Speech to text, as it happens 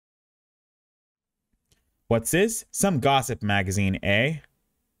What's this? Some gossip magazine, eh?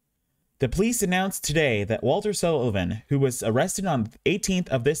 The police announced today that Walter Sullivan, who was arrested on the 18th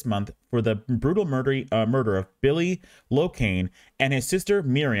of this month for the brutal murder of Billy Locane and his sister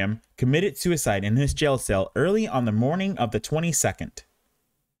Miriam, committed suicide in his jail cell early on the morning of the 22nd.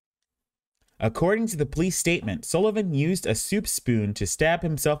 According to the police statement, Sullivan used a soup spoon to stab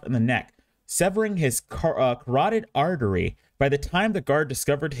himself in the neck, severing his carotid artery. By the time the guard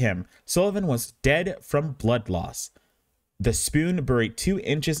discovered him, Sullivan was dead from blood loss. The spoon buried 2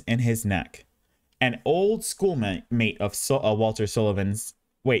 inches in his neck. An old schoolmate of Walter Sullivan's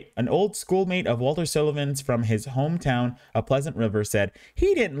from his hometown of Pleasant River said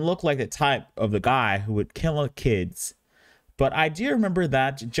he didn't look like the type of the guy who would kill kids. But I do remember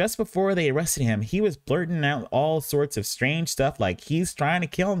that just before they arrested him, he was blurting out all sorts of strange stuff like, he's trying to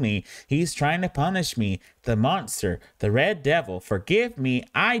kill me, he's trying to punish me, the monster, the red devil, forgive me,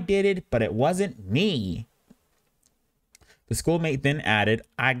 I did it, but it wasn't me. The schoolmate then added,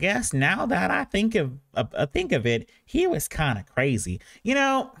 I guess now that I think of it, he was kind of crazy. You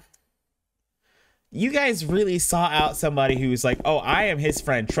know, you guys really saw out somebody who's like, oh, I am his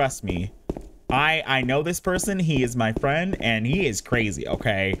friend, trust me. I know this person, he is my friend, and he is crazy,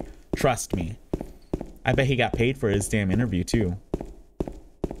 okay? Trust me. I bet he got paid for his damn interview, too.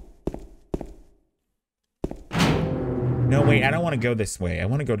 No, wait, I don't want to go this way. I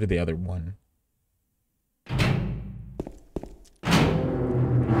want to go to the other one.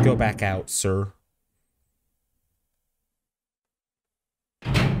 Go back out, sir.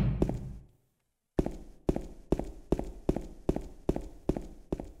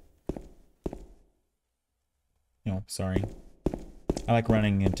 No, sorry. I like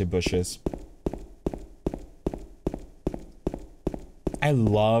running into bushes. I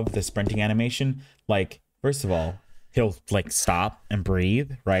love the sprinting animation. Like, first of all, he'll like stop and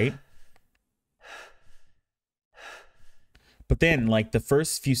breathe, right? But then like the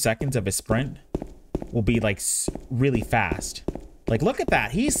first few seconds of his sprint will be like really fast. Like, look at that.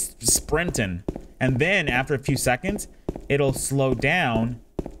 He's sprinting. And then after a few seconds, it'll slow down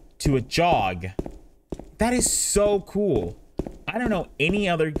to a jog. That is so cool. I don't know any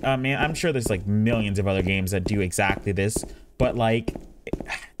other, man, I'm sure there's like millions of other games that do exactly this, but like,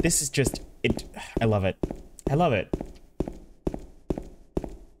 this is just, I love it. I love it.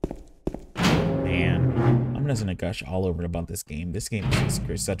 Man, I'm just gonna gush all over about this game. This game is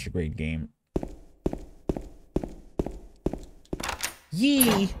such a great game.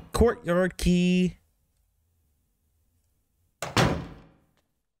 Yee! Courtyard key.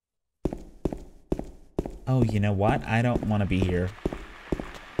 Oh, you know what? I don't want to be here.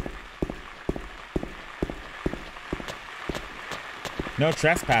 No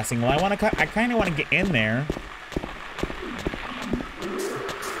trespassing. Well, I kind of want to get in there.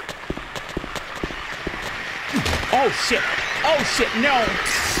 Oh, shit. Oh, shit. No.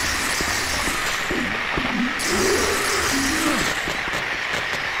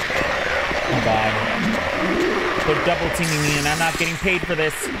 Oh, God. They're double teaming me and I'm not getting paid for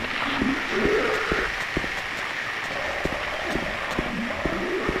this.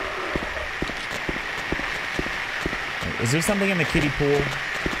 Is there something in the kiddie pool?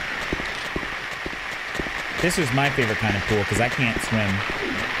 This was my favorite kind of pool because I can't swim.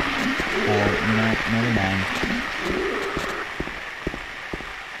 Oh, no, never mind.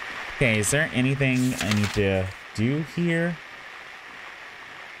 Okay, is there anything I need to do here?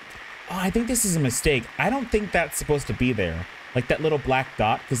 Oh, I think this is a mistake. I don't think that's supposed to be there. Like that little black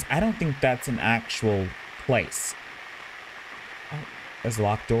dot, because I don't think that's an actual place. Oh, there's a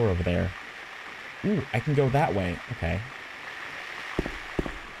locked door over there. Ooh, I can go that way. Okay.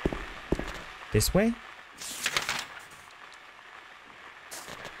 This way?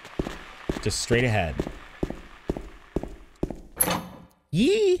 Just straight ahead.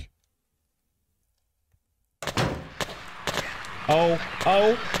 Yee! Oh,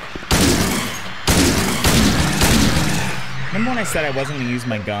 oh! Remember when I said I wasn't gonna use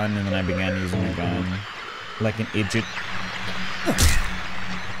my gun and then I began using my gun? Like an idiot.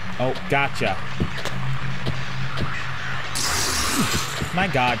 Oh, gotcha. My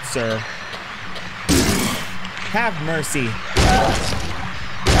God, sir. Have mercy.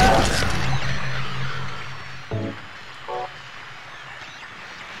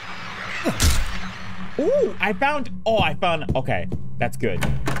 Ooh, I found, okay, that's good.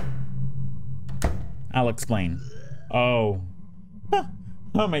 I'll explain. Oh.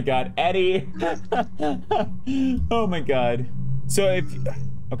 Oh my God, Eddie. Oh my God. So if,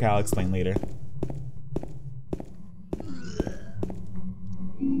 okay, I'll explain later.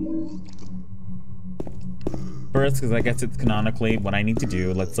 First, because I guess it's canonically what I need to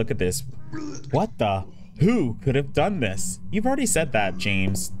do. Let's look at this. What the? Who could have done this? You've already said that,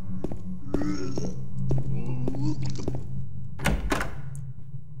 James.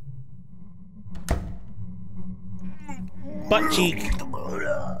 Butt cheek.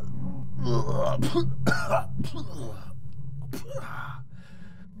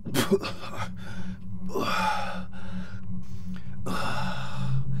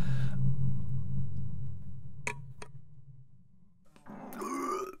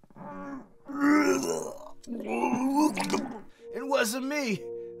 It wasn't me.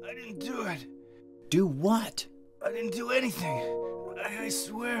 I didn't do it. Do what? I didn't do anything. I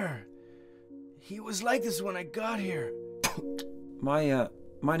swear. He was like this when I got here. My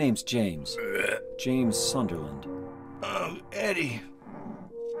name's James. James Sunderland. Eddie.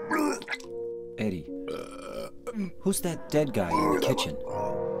 Eddie. Who's that dead guy in the kitchen?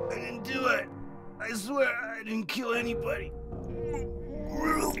 I didn't do it. I swear I didn't kill anybody.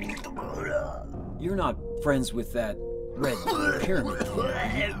 You're not friends with that red pyramid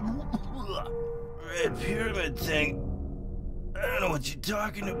thing. Red pyramid thing? I don't know what you're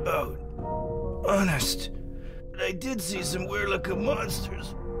talking about. Honest. But I did see some weird-looking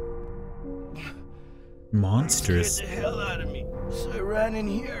monsters. Monsters? It scared the hell out of me, so I ran in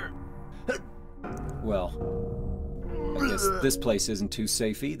here. Well, I guess this place isn't too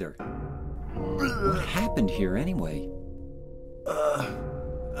safe either. What happened here anyway?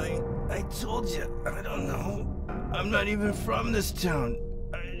 I told you, I don't know. I'm not even from this town.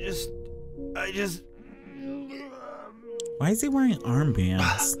 I just... Why is he wearing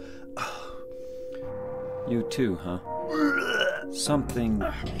armbands? You too, huh? Something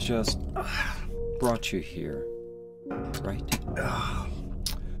just brought you here, right?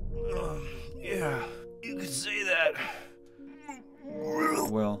 Yeah, you could say that.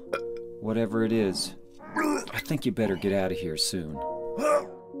 Well, whatever it is, I think you better get out of here soon.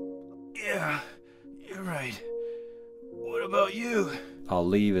 Yeah, you're right. What about you? I'll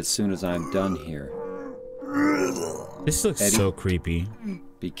leave as soon as I'm done here. This looks Eddie? so creepy.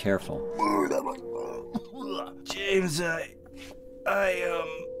 Be careful. James,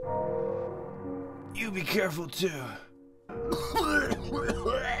 you be careful too.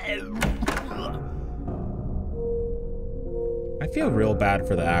 I feel real bad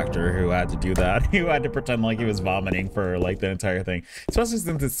for the actor who had to do that. Who had to pretend like he was vomiting for like the entire thing. Especially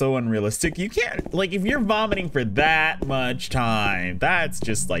since it's so unrealistic. You can't, like, if you're vomiting for that much time, that's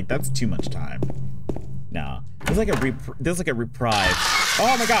just like, that's too much time. No. There's like a reprieve.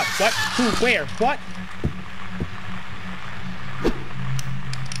 Oh my god, what? Who? Where? What?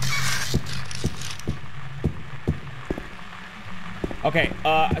 Okay,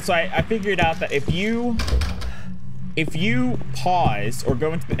 so I figured out that if you pause or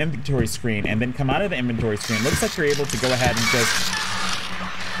go into the inventory screen and then come out of the inventory screen, it looks like you're able to go ahead and just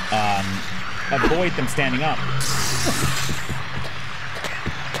avoid them standing up.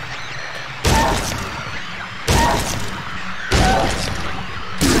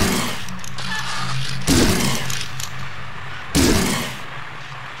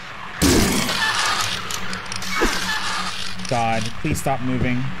 God, please stop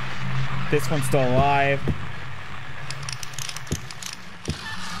moving. This one's still alive.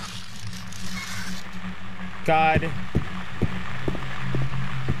 God.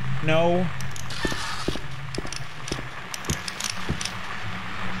 No.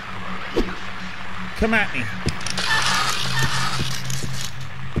 Come at me.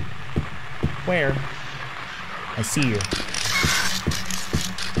 Where? I see you.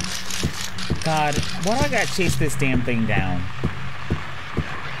 God, why do I gotta chase this damn thing down?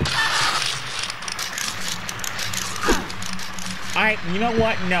 You know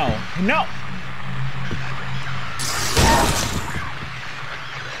what? No. No!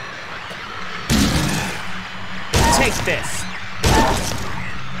 Take this.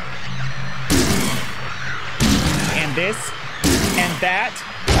 And this. And that.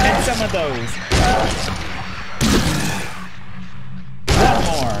 And some of those. One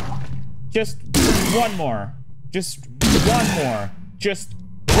more. Just one more. Just one more. Just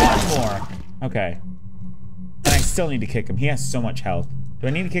one more. Okay. And I still need to kick him. He has so much health. Do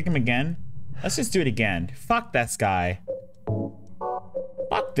I need to kick him again? Let's just do it again. Fuck this guy.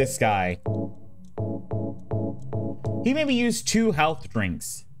 Fuck this guy. He made me use 2 health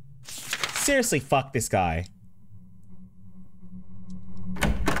drinks. Seriously, fuck this guy.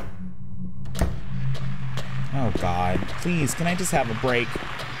 Oh God, please, can I just have a break?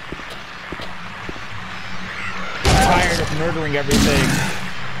 I'm tired of murdering everything.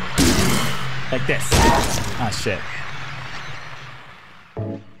 Like this. Ah, shit.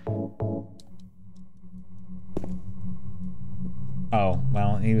 Oh,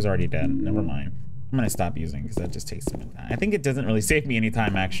 well, he was already dead. Never mind. I'm gonna stop using because that just takes some time. I think it doesn't really save me any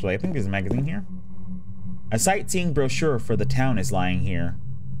time, actually. I think there's a magazine here. A sightseeing brochure for the town is lying here.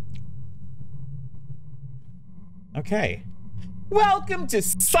 Okay. Welcome to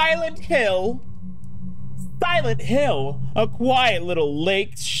Silent Hill. Silent Hill, a quiet little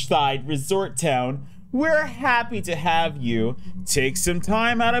lakeside resort town. We're happy to have you. Take some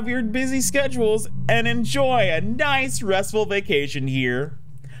time out of your busy schedules and enjoy a nice, restful vacation here.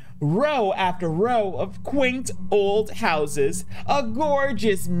 Row after row of quaint old houses, a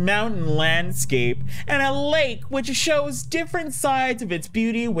gorgeous mountain landscape, and a lake which shows different sides of its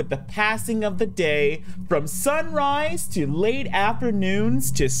beauty with the passing of the day, from sunrise to late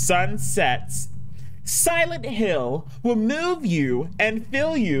afternoons to sunsets. Silent Hill will move you and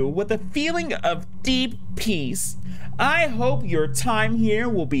fill you with a feeling of deep peace. I hope your time here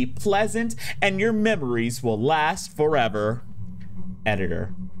will be pleasant and your memories will last forever.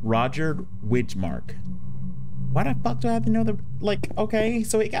 Editor, Roger Widmark. Why the fuck do I have to know the, like, okay,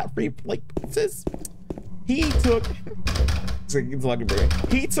 so he got free, like, it says, he took, it's lucky for me.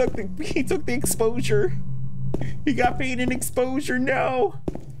 He took the exposure. He got paid in exposure, no.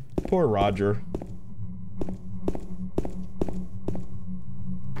 Poor Roger.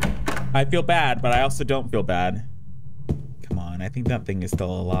 I feel bad, but I also don't feel bad. Come on, I think that thing is still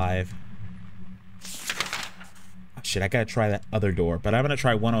alive. Oh, shit, I gotta try that other door, but I'm gonna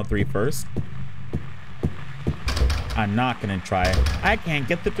try 103 first. I'm not gonna try it. I can't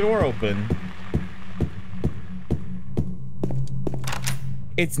get the door open.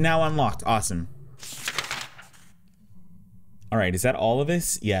 It's now unlocked. Awesome. All right, is that all of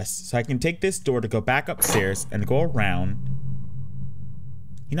this? Yes. So I can take this door to go back upstairs and go around.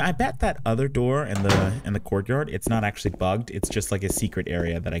 You know, I bet that other door in the courtyard, it's not actually bugged. It's just like a secret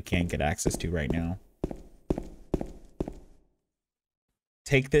area that I can't get access to right now.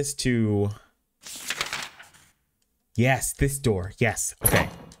 Take this to... Yes, this door. Yes. Okay.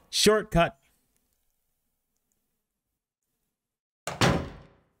 Shortcut.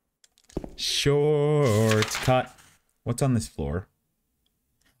 Shortcut. What's on this floor?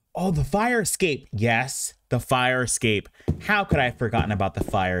 Oh, the fire escape. Yes, the fire escape. How could I have forgotten about the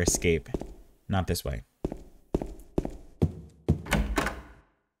fire escape? Not this way.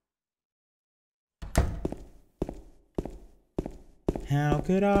 How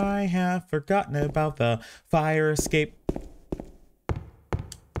could I have forgotten about the fire escape?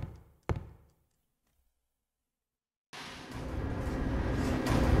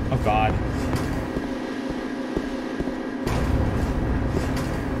 Oh, God.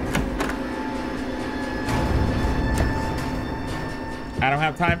 I don't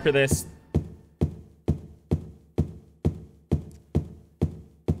have time for this.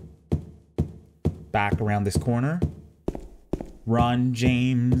 Back around this corner. Run,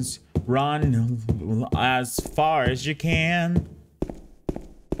 James. Run as far as you can.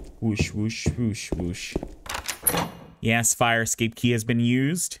 Whoosh, whoosh, whoosh, whoosh. Yes, fire escape key has been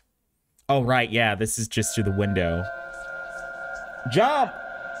used. Oh, right, yeah, this is just through the window. Jump!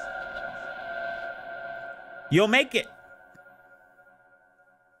 You'll make it.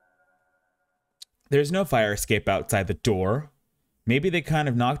 There's no fire escape outside the door. Maybe they kind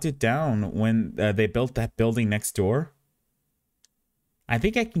of knocked it down when they built that building next door. I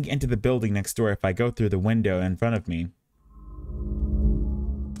think I can get into the building next door if I go through the window in front of me.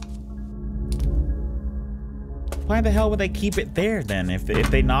 Why the hell would they keep it there then if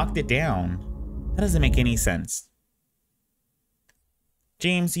they knocked it down? That doesn't make any sense.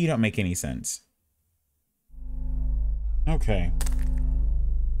 James, you don't make any sense. Okay.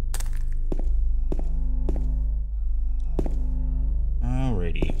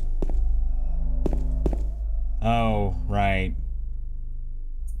 Alrighty. Oh, right.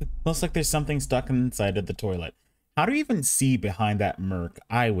 It looks like there's something stuck inside of the toilet. How do you even see behind that murk?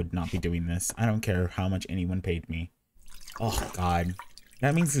 I would not be doing this. I don't care how much anyone paid me. Oh, God.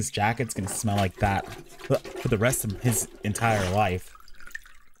 That means this jacket's gonna smell like that for the rest of his entire life.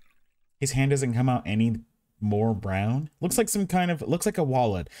 His hand doesn't come out any more brown. Looks like some kind of, looks like a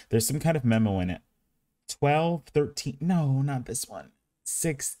wallet. There's some kind of memo in it. 12, 13, no, not this one.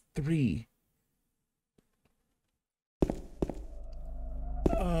 6, 3.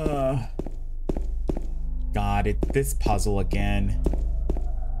 God, this puzzle again.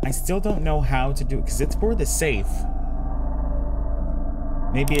 I still don't know how to do it because it's for the safe.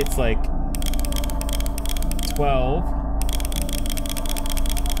 Maybe it's like 12,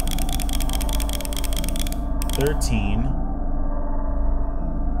 13.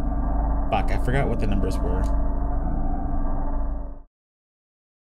 Fuck, I forgot what the numbers were.